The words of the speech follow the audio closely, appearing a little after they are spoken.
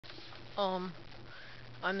Um,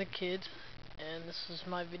 I'm the kid, and this is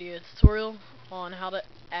my video tutorial on how to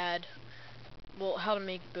add, how to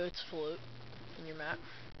make boats float in your map.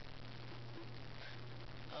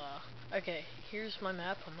 Okay, here's my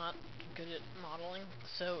map. I'm not good at modeling,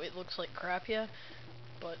 so it looks like crap, yeah,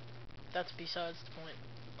 but that's besides the point.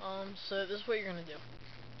 So this is what you're gonna do.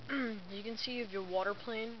 You can see you have your water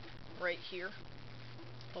plane right here,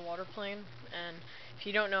 the water plane, and if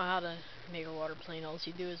you don't know how to make a water plane, all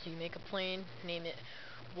you do is you make a plane, name it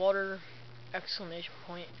water exclamation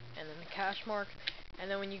point, and then the cash mark,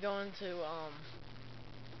 and then when you go into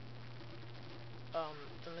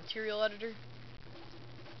the material editor,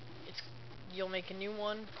 you'll make a new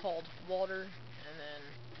one called water, and then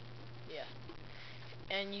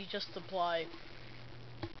and you just apply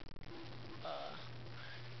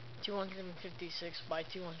 256 by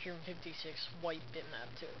 256 white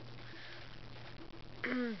bitmap to it.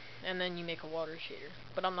 And then you make a water shader,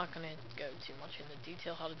 but I'm not gonna go too much into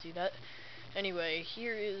detail how to do that. Anyway,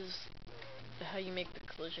 here is how you make the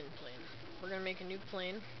collision plane. We're gonna make a new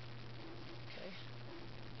plane. Okay.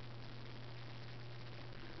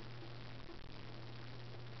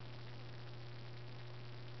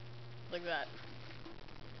 Like that.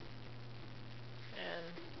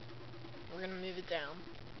 And we're gonna move it down.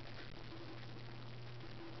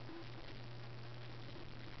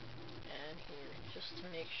 And here, just to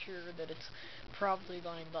make sure that it's properly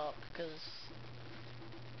lined up, because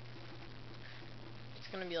it's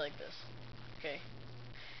gonna be like this. Okay.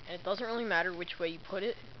 And it doesn't really matter which way you put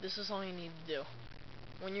it. This is all you need to do.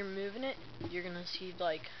 When you're moving it, you're gonna see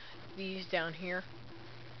like these down here,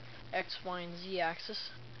 X, Y, and Z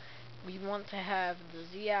axis. We want to have the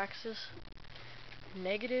Z axis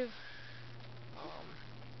negative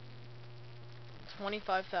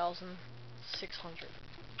 25,600.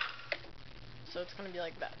 So it's gonna be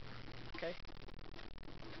like that. Okay.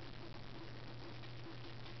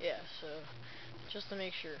 Yeah. So just to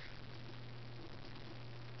make sure.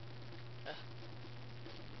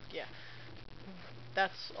 Yeah.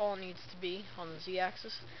 That's all it needs to be on the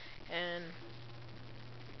Z-axis, and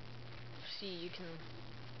see, you can,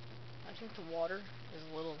 I think the water is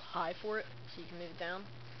a little high for it, so you can move it down,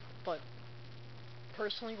 but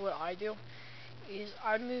personally what I do is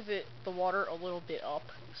I move the water a little bit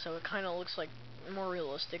up, so it kind of looks like more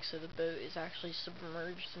realistic, so the boat is actually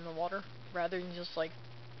submerged in the water, rather than just like,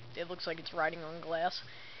 it looks like it's riding on glass.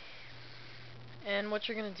 And what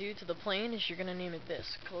you're going to do to the plane is you're going to name it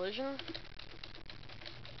this, collision,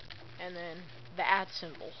 and then the @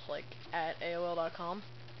 symbol, like at AOL.com.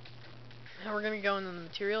 Now we're going to go into the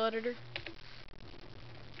material editor.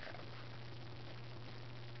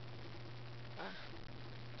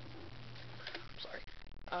 Sorry.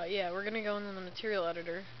 Yeah, we're going to go into the material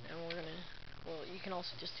editor, and we're going to, well, you can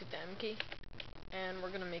also just hit the M key, and we're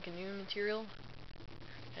going to make a new material,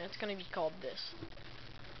 and it's going to be called this,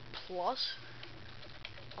 plus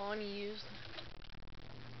unused,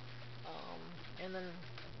 and then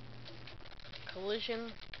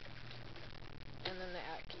collision, and then the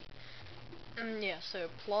 @ key. Yeah, so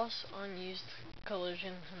plus unused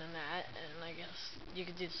collision, and then that, and I guess you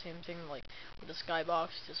could do the same thing like with the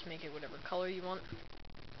skybox, just make it whatever color you want.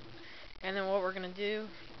 And then what we're gonna do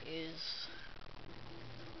is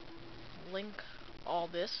link all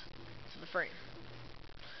this to the frame.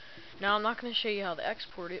 Now I'm not gonna show you how to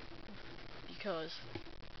export it, because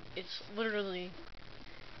it's literally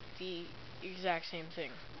the exact same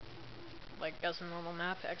thing, like as a normal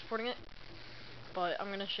map exporting it, but I'm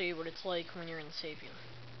gonna show you what it's like when you're in Sapien,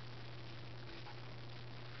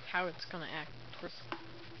 how it's gonna act.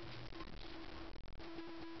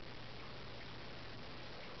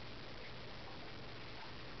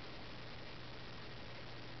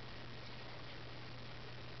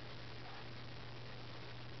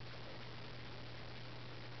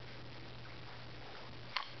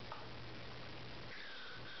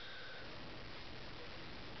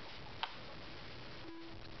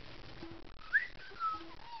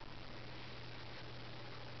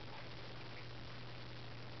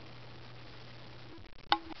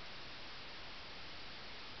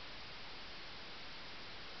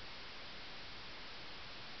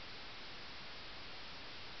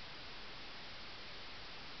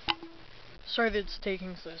 Sorry that it's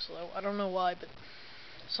taking so slow. I don't know why, but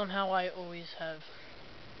somehow I always have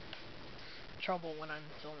trouble when I'm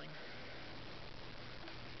filming.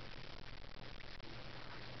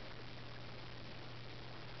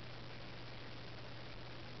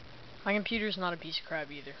 My computer's not a piece of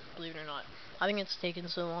crap either, believe it or not. I think it's taken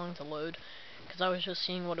so long to load, because I was just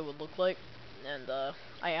seeing what it would look like, and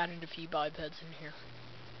I added a few bipeds in here.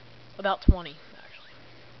 About 20, actually.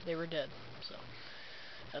 They were dead, so.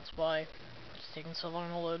 That's why it's taking so long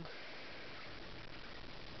to load.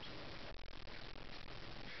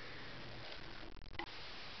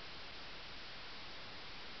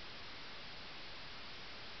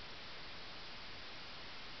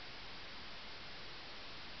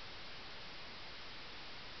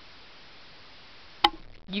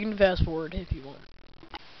 You can fast forward if you want.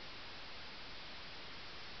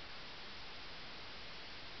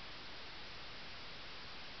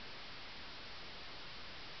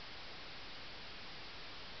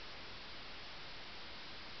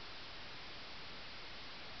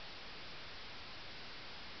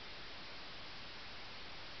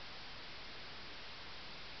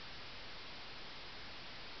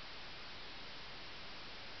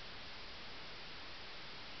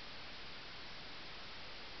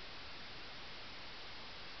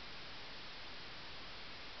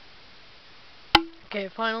 Okay,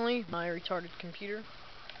 finally, my retarded computer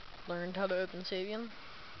learned how to open Savian.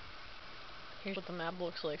 Here's what the map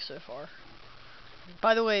looks like so far.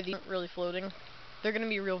 By the way, these aren't really floating. They're gonna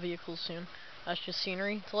be real vehicles soon. That's just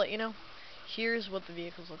scenery to let you know. Here's what the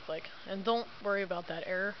vehicles look like. And don't worry about that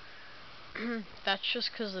error. That's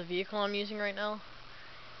just because the vehicle I'm using right now,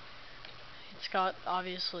 it's got,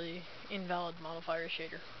 obviously, invalid modifier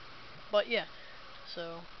shader. But yeah,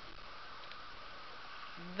 so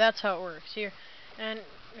that's how it works here. And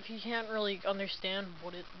if you can't really understand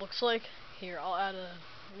what it looks like, here, I'll add a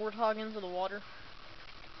warthog into the water.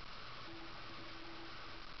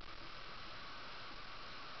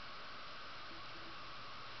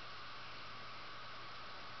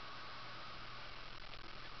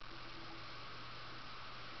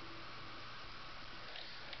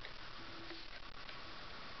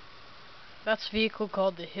 That's a vehicle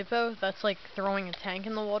called the Hippo. That's like throwing a tank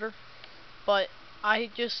in the water. But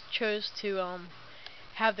I just chose to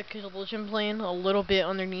have the collision plane a little bit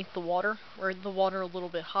underneath the water, or the water a little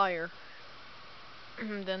bit higher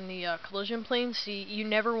than the collision plane. See, you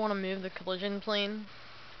never want to move the collision plane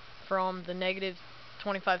from the negative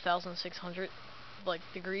 25,600 like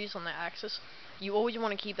degrees on the axis. You always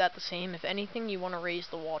want to keep that the same. If anything, you want to raise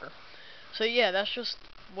the water. So yeah, that's just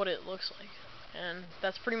what it looks like. And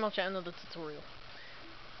that's pretty much the end of the tutorial.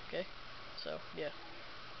 Okay, so yeah.